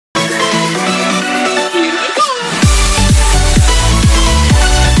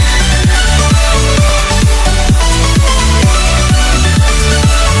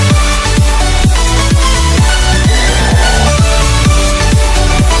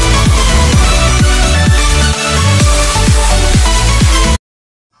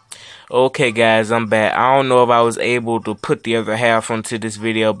Okay guys, I'm back. I don't know if I was able to put the other half onto this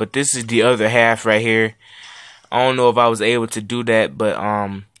video, but this is the other half right here. I don't know if I was able to do that, but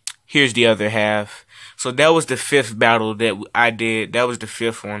here's the other half. So that was the fifth battle that I did. That was the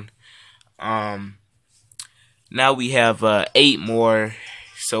fifth one. Now we have 8 more.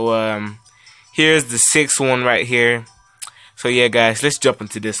 So here's the sixth one right here. So yeah guys, let's jump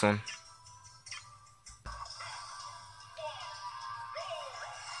into this one.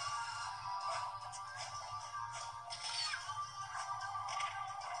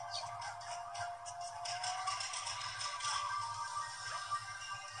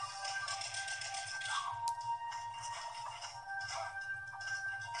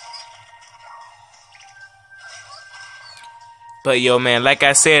 But yo man, like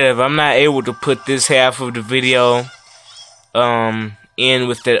I said, if I'm not able to put this half of the video in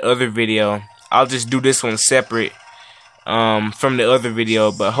with that other video, I'll just do this one separate from the other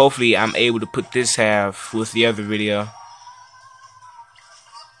video, but hopefully I'm able to put this half with the other video.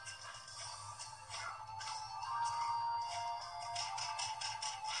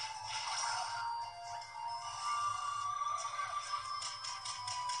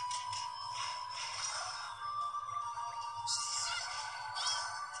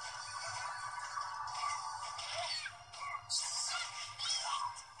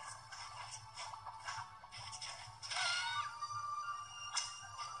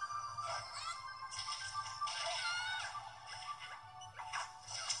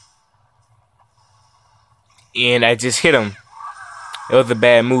 And I just hit him. It was a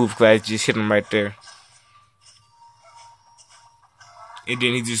bad move because I just hit him right there. And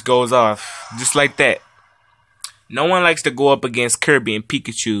then he just goes off. Just like that. No one likes to go up against Kirby and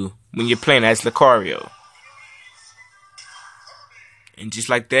Pikachu when you're playing as Lucario. And just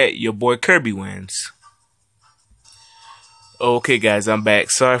like that, your boy Kirby wins. Okay guys, I'm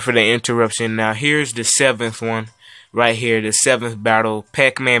back. Sorry for the interruption. Now here's the 7th one. Right here, the 7th battle,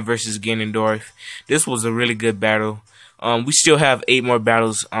 Pac-Man versus Ganondorf. This was a really good battle. We still have 8 more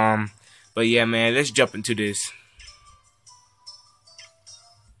battles. But yeah, man, let's jump into this.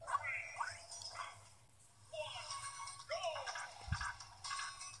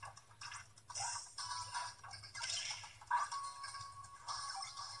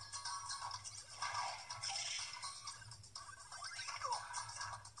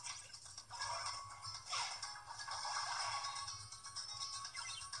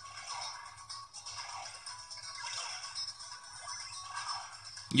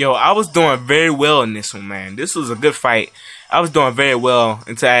 Yo, I was doing very well in this one, man. This was a good fight. I was doing very well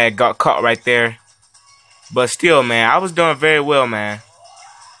until I got caught right there. But still, man, I was doing very well, man.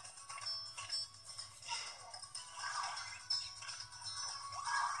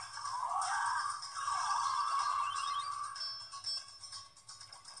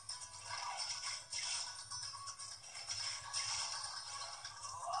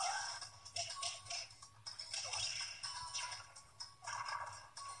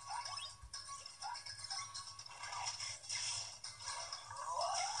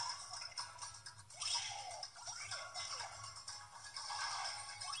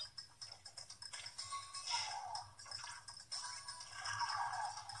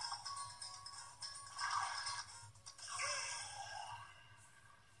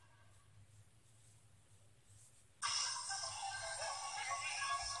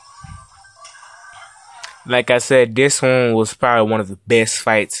 Like I said, this one was probably one of the best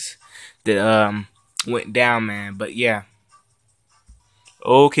fights that went down, man. But yeah.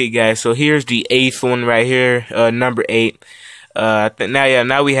 Okay, guys. So here's the 8th one right here, number 8.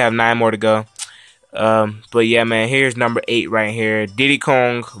 Now we have 9 more to go. But yeah, man. Here's number 8 right here, Diddy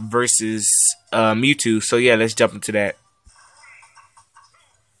Kong versus Mewtwo. So yeah, let's jump into that.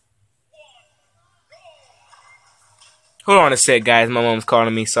 Hold on a sec, guys. My mom's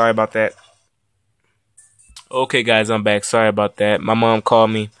calling me. Sorry about that. Okay, guys, I'm back. Sorry about that. My mom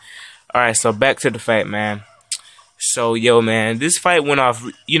called me. Alright, so back to the fight, man. So, yo, man, this fight went off,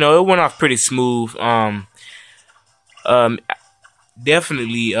 it went off pretty smooth. Definitely,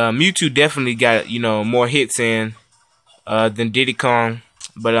 Mewtwo definitely got, more hits in, than Diddy Kong.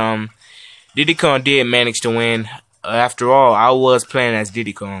 But, Diddy Kong did manage to win. After all, I was playing as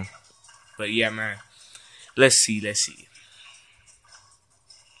Diddy Kong. But, yeah, man. Let's see.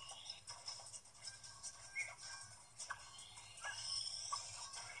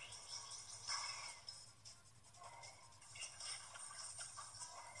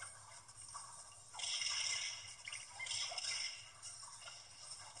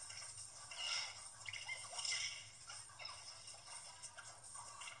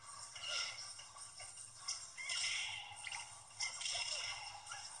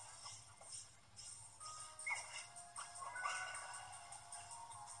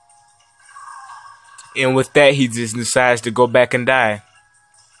 And with that, he just decides to go back and die.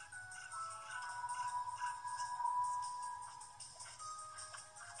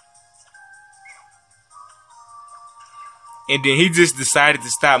 And then he just decided to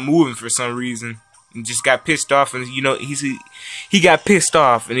stop moving for some reason. And just got pissed off. And, you know, he got pissed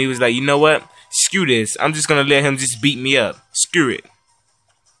off. And he was like, you know what? Screw this. I'm just going to let him just beat me up. Screw it.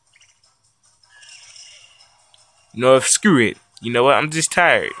 You know, screw it. You know what? I'm just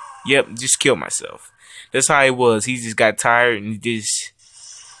tired. Yep, just kill myself. That's how it was. He just got tired and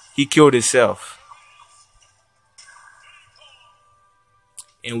he killed himself.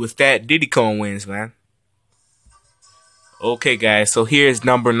 And with that, Diddy Kong wins, man. Okay, guys. So here's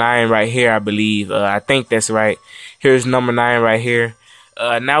number 9 right here, I believe. I think that's right. Here's number 9 right here.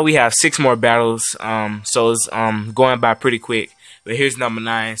 Now we have 6 more battles. So it's going by pretty quick. But here's number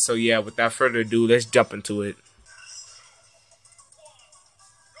 9. So yeah, without further ado, let's jump into it.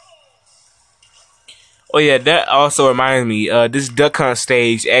 Oh yeah, that also reminds me. This Duck Hunt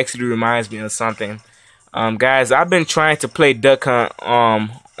stage actually reminds me of something. Guys, I've been trying to play Duck Hunt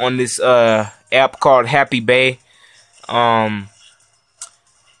on this app called Happy Bay. I've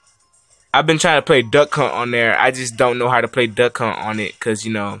been trying to play Duck Hunt on there. I just don't know how to play Duck Hunt on it because,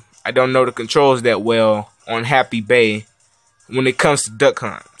 you know, I don't know the controls that well on Happy Bay when it comes to Duck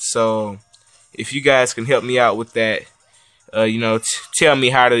Hunt. So if you guys can help me out with that, you know, tell me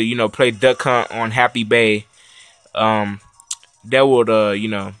how to, you know, play Duck Hunt on Happy Bay, that would, you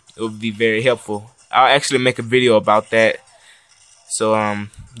know, it would be very helpful. I'll actually make a video about that, so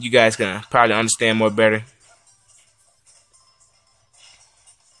you guys can probably understand more better.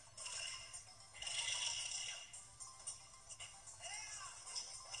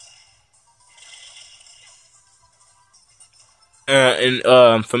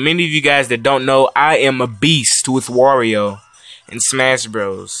 And for many of you guys that don't know, I am a beast with Wario in Smash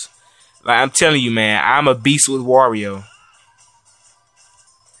Bros. Like, I'm telling you, man, I'm a beast with Wario.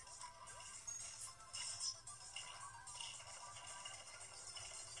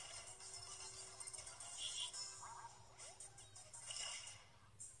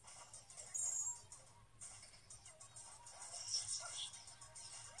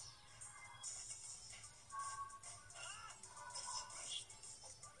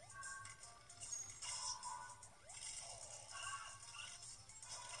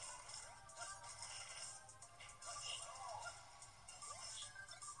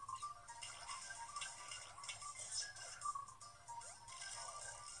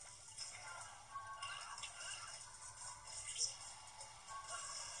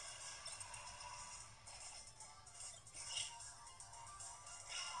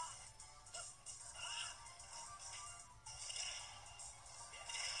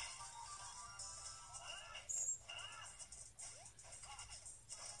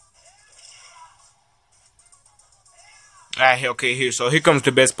 Alright, okay, so here comes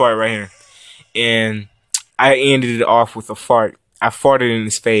the best part right here. And I ended it off with a fart. I farted in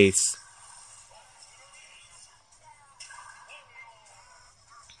his face.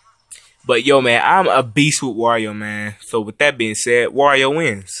 But yo, man, I'm a beast with Wario, man. So with that being said, Wario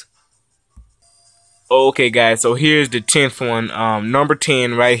wins. Okay, guys, so here's the 10th one. Number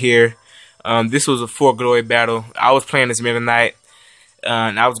 10 right here. This was a For Glory battle. I was playing this Meta Knight.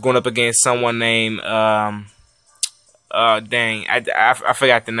 And I was going up against someone named dang, I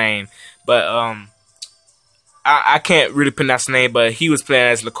forgot the name, but I can't really pronounce the name, but he was playing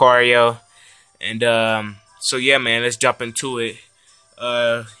as Lucario, and so yeah, man, let's jump into it.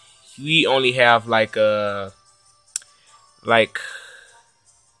 We only have like I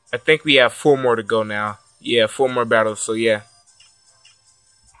think we have 4 more to go now. Yeah, 4 more battles. So yeah.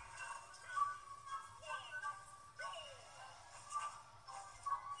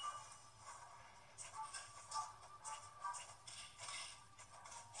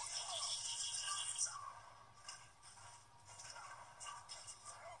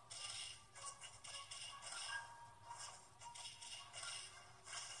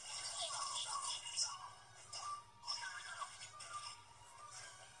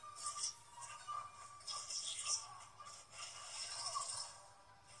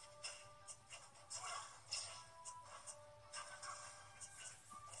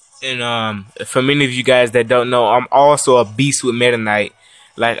 And for many of you guys that don't know, I'm also a beast with Meta Knight.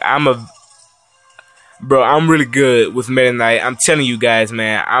 Like, I'm really good with Meta Knight. I'm telling you guys,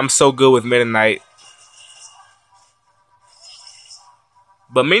 man, I'm so good with Meta Knight.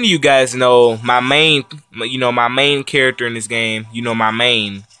 But many of you guys know my main character in this game, my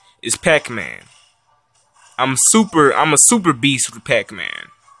main is Pac-Man. I'm a super beast with Pac-Man.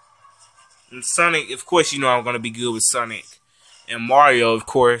 And Sonic, of course, I'm gonna be good with Sonic. And Mario, of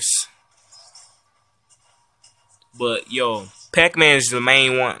course. But yo, Pac-Man is the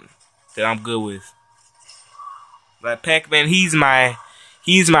main one that I'm good with. Like Pac-Man, he's my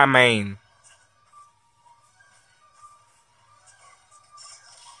main.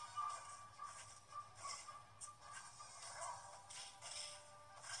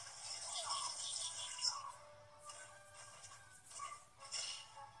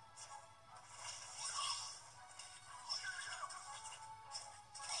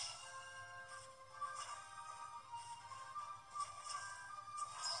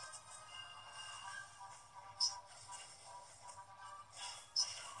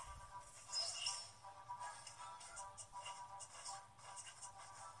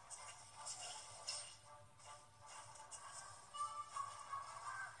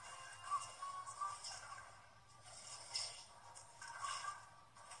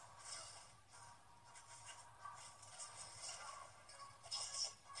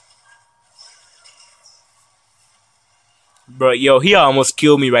 Bro, yo, he almost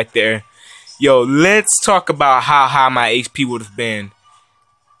killed me right there. Yo, let's talk about how high my HP would have been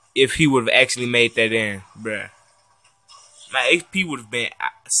if he would have actually made that in, bruh. My HP would have been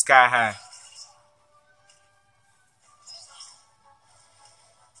sky high.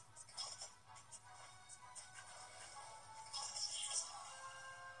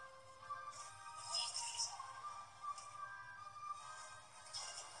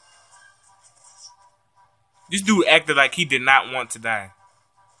 This dude acted like he did not want to die.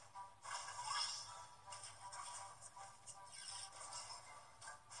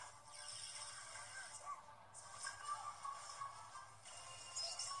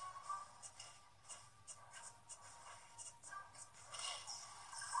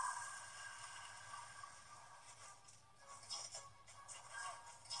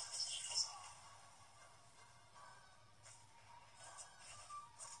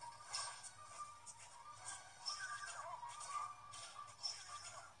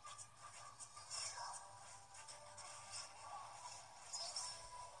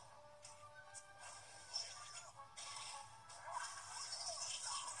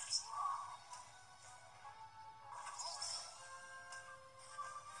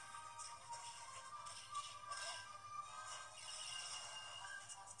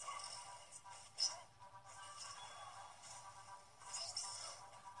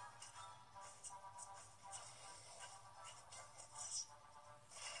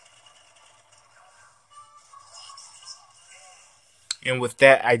 And with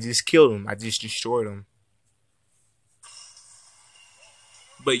that, I just killed him. I just destroyed him.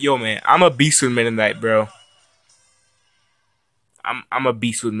 But yo, man, I'm a beast with Meta Knight, bro. I'm a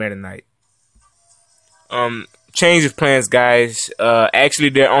beast with Meta Knight. Change of plans, guys. Actually,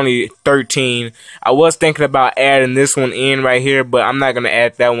 there are only 13. I was thinking about adding this one in right here, but I'm not gonna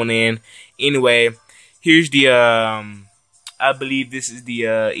add that one in. Anyway, here's the I believe this is the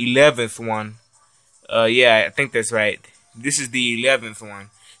 11th one. Yeah, I think that's right. This is the 11th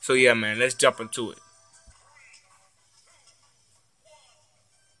one. So yeah, man, let's jump into it.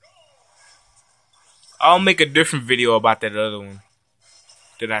 I'll make a different video about that other one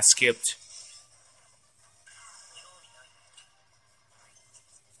that I skipped.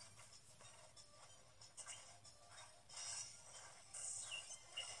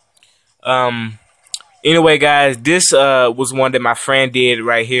 Anyway, guys, this was one that my friend did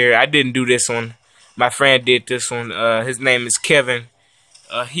right here. I didn't do this one. My friend did this one. His name is Kevin.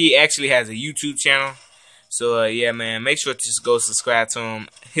 He actually has a YouTube channel. So yeah, man, make sure to just go subscribe to him.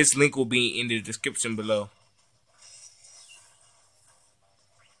 His link will be in the description below.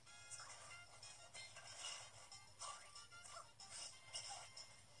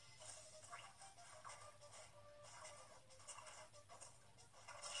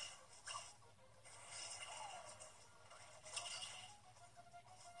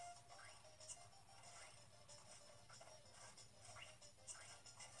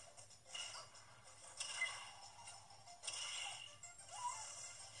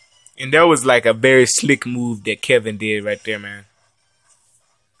 And that was like a very slick move that Kevin did right there, man.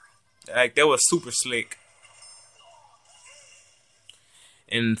 Like, that was super slick.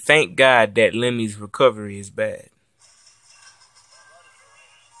 And thank God that Lemmy's recovery is bad.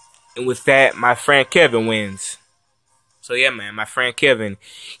 And with that, my friend Kevin wins. So yeah, man, my friend Kevin,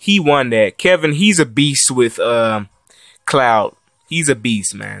 he won that. Kevin, he's a beast with Cloud. He's a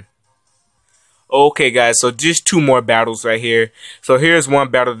beast, man. Okay, guys, so just two more battles right here. So here's one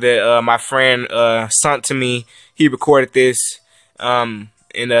battle that my friend sent to me. He recorded this. And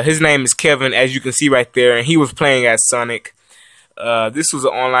his name is Kevin, as you can see right there. And he was playing as Sonic. This was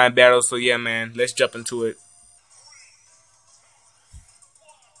an online battle, so yeah, man, let's jump into it.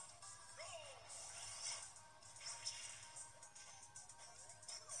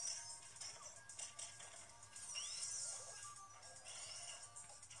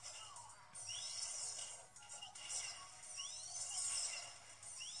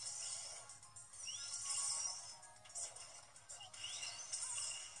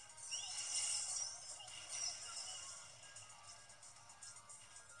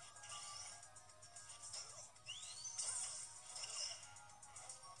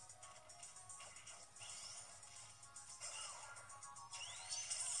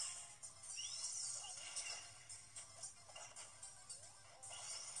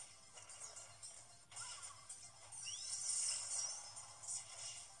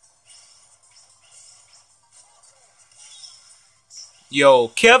 Yo,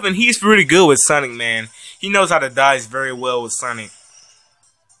 Kevin, he's really good with Sonic, man. He knows how to dodge very well with Sonic.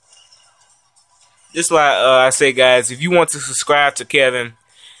 That's why I say, guys, if you want to subscribe to Kevin,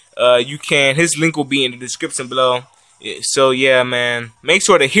 you can. His link will be in the description below. So yeah, man, make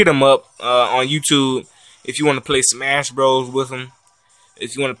sure to hit him up on YouTube if you want to play Smash Bros with him.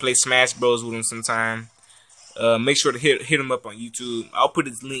 If you want to play Smash Bros with him sometime, make sure to hit him up on YouTube. I'll put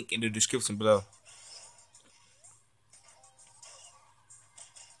his link in the description below.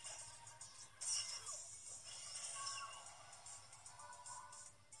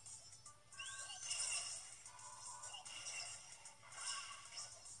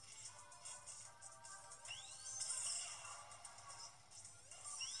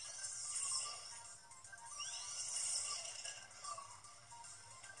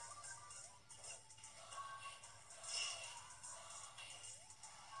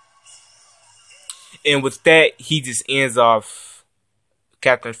 And with that, he just ends off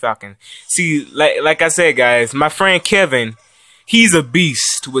Captain Falcon. See, like I said, guys, my friend Kevin, he's a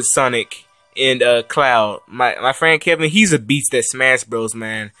beast with Sonic and Cloud. My friend Kevin, he's a beast at Smash Bros,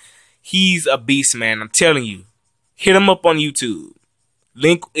 man. He's a beast, man. I'm telling you. Hit him up on YouTube.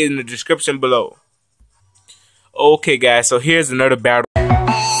 Link in the description below. Okay, guys, so here's another battle.